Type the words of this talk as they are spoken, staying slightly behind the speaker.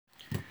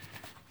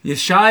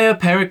Yeshaya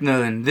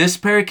Perek. This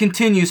Perek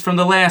continues from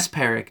the last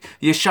Perek.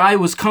 Yeshaya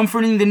was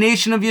comforting the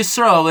nation of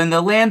Yisrael and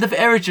the land of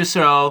Eretz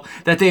Yisrael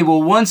that they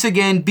will once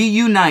again be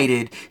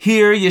united.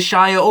 Here,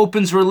 Yeshaya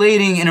opens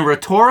relating in a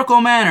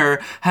rhetorical manner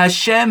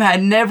Hashem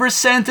had never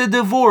sent a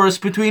divorce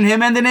between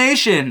him and the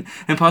nation.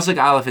 In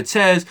Pasuk Aleph it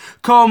says,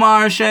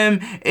 Komar Hashem,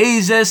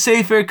 Ezeh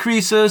Sefer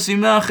Krisos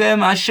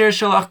Imachem Asher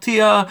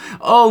Shalachtia,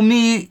 O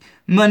mi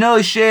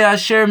Manoshe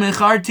asher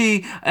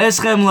mecharti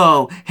eschem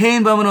lo.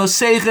 Hein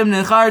b'manosechem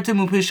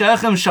nechartim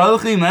upishechem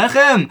shalchim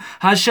echem.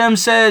 Hashem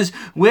says,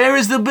 where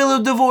is the bill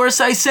of divorce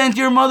I sent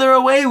your mother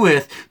away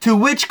with? To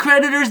which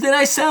creditors did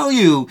I sell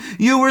you?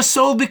 You were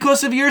sold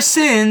because of your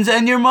sins,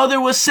 and your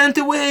mother was sent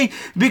away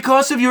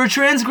because of your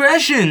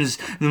transgressions.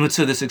 The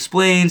Mitzvah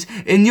explains,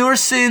 in your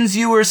sins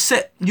you were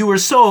sold.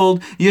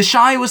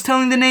 Yeshaya was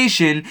telling the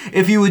nation,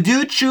 if you would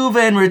do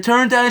tshuva and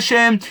return to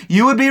Hashem,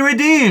 you would be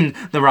redeemed.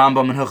 The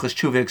Rambam in Hilchos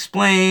Tshuva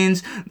explains,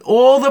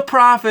 all the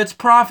prophets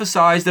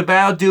prophesied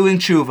about doing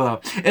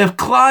tshuva. If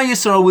Klal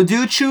Yisrael would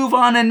do tshuva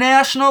on a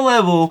national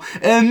level,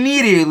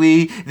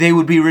 immediately they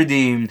would be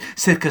redeemed.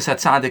 Sidkas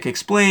HaTzadik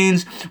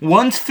explains,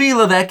 one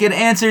tefillah that get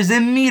answers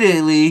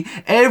immediately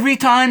every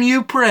time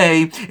you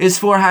pray is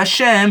for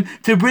Hashem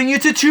to bring you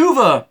to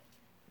tshuva.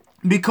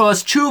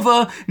 Because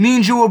tshuva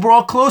means you were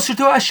brought closer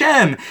to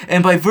Hashem.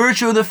 And by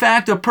virtue of the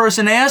fact a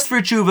person asked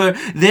for tshuva,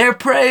 their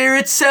prayer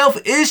itself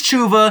is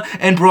tshuva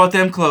and brought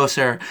them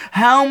closer.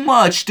 How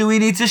much do we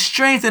need to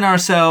strengthen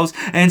ourselves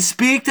and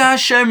speak to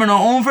Hashem in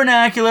our own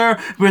vernacular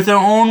with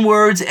our own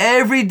words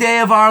every day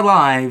of our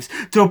lives,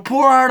 to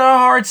pour out our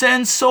hearts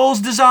and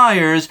souls'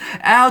 desires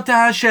out to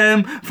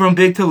Hashem from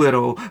big to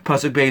little.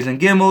 Pasuk Beis and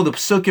Gimel, the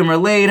Psukim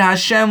relate,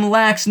 Hashem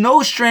lacks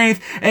no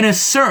strength and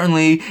is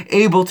certainly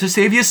able to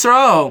save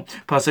Yisrael.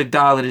 Pasuk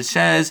Dalet it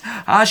says,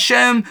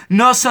 Hashem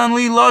nasan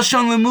li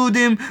lashon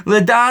lemudim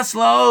ledas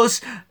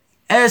laos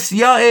es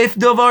yaif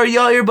davar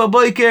yair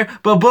baboker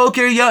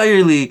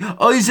yair li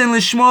oizen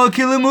lishmo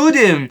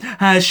kilemudim.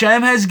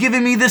 Hashem has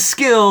given me the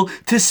skill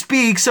to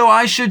speak so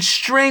I should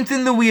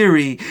strengthen the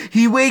weary.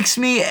 He wakes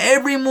me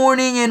every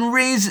morning and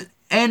raises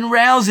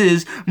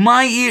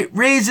my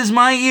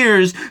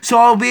ears so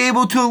I'll be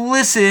able to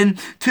listen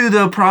to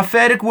the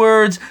prophetic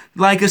words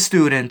like a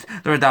student.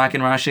 The Radak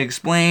and Rashi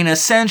explain,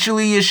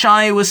 essentially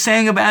Yeshaya was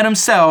saying about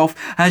himself,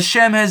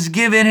 Hashem has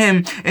given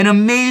him an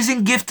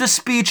amazing gift of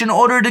speech in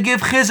order to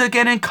give chizuk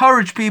and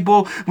encourage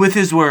people with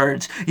his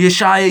words.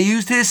 Yeshaya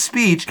used his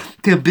speech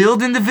to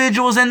build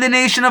individuals and the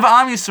nation of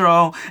Am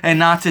Yisrael and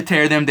not to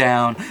tear them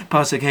down.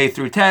 Pasuk Hey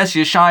through Tes,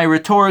 Yeshaya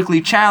rhetorically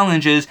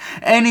challenges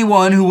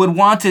anyone who would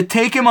want to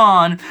take him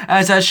on,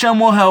 as Hashem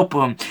will help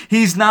him.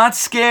 He's not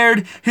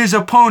scared his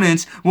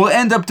opponents will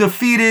end up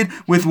defeated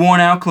with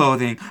worn out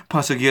clothing.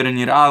 Pasuk Yud and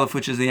Yud Aleph,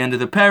 which is the end of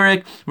the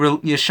Perek,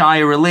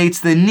 Yeshaya relates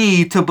the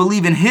need to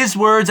believe in his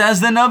words as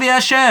the Navi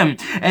Hashem,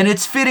 and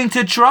it's fitting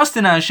to trust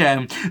in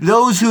Hashem.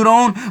 Those who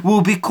don't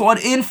will be caught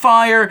in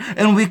fire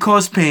and will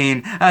cause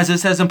pain, as it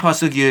says in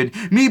Pasuk Yud.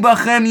 Mi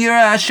bachem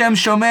yira Hashem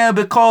shomea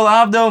b'kol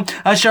avdo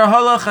asher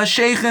halach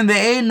hasheichen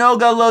ve'ein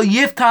noga lo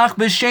yiftach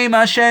b'shem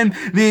Hashem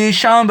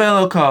v'yisham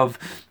be'elokov.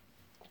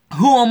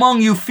 Who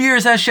among you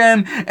fears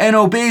Hashem and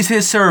obeys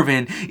his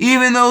servant?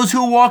 Even those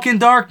who walk in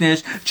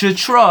darkness should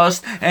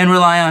trust and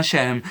rely on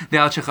Hashem. The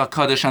Al-Shech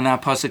HaKadosh on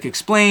that pasuk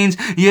explains,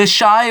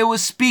 Yeshaya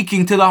was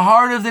speaking to the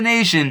heart of the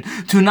nation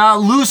to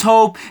not lose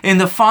hope in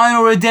the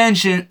final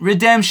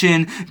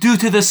redemption due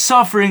to the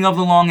suffering of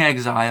the long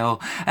exile.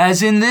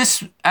 As in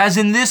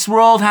this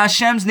world,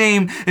 Hashem's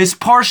name is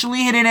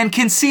partially hidden and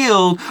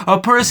concealed. A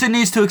person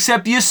needs to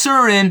accept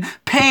Yisurin,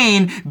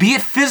 pain, be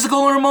it physical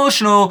or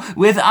emotional,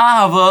 with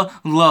ahava,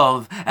 love.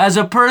 As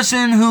a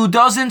person who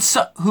doesn't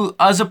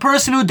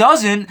suffers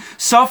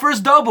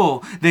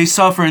double. They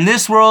suffer in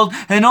this world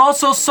and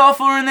also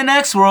suffer in the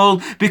next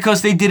world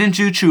because they didn't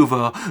do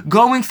tshuva.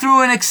 Going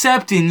through and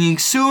accepting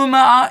Yisurim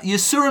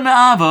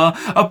Me'ava,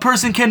 a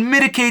person can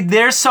mitigate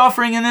their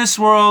suffering in this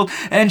world,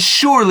 and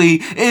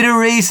surely it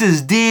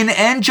erases din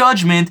and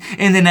judgment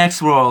in the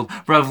next world.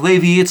 Rav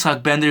Levi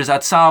Yitzchak Bender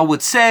Zatzal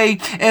would say,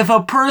 if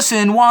a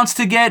person wants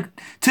to get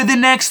to the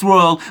next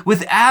world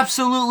with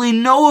absolutely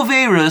no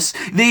averus,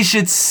 they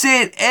should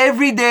sit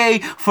every day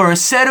for a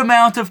set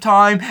amount of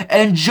time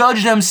and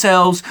judge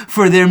themselves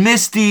for their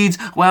misdeeds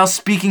while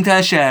speaking to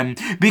Hashem.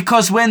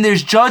 Because when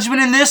there's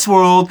judgment in this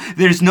world,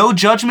 there's no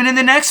judgment in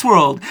the next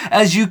world,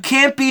 as you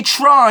can't be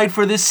tried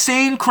for the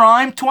same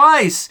crime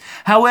twice.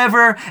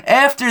 However,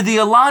 after the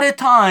allotted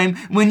time,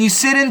 when you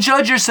sit and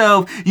judge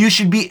yourself, you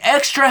should be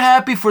extra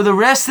happy for the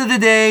rest of the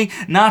day,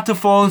 not to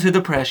fall into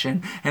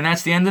depression. And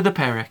that's the end of the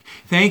Perek.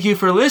 Thank you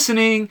for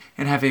listening,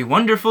 and have a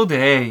wonderful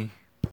day.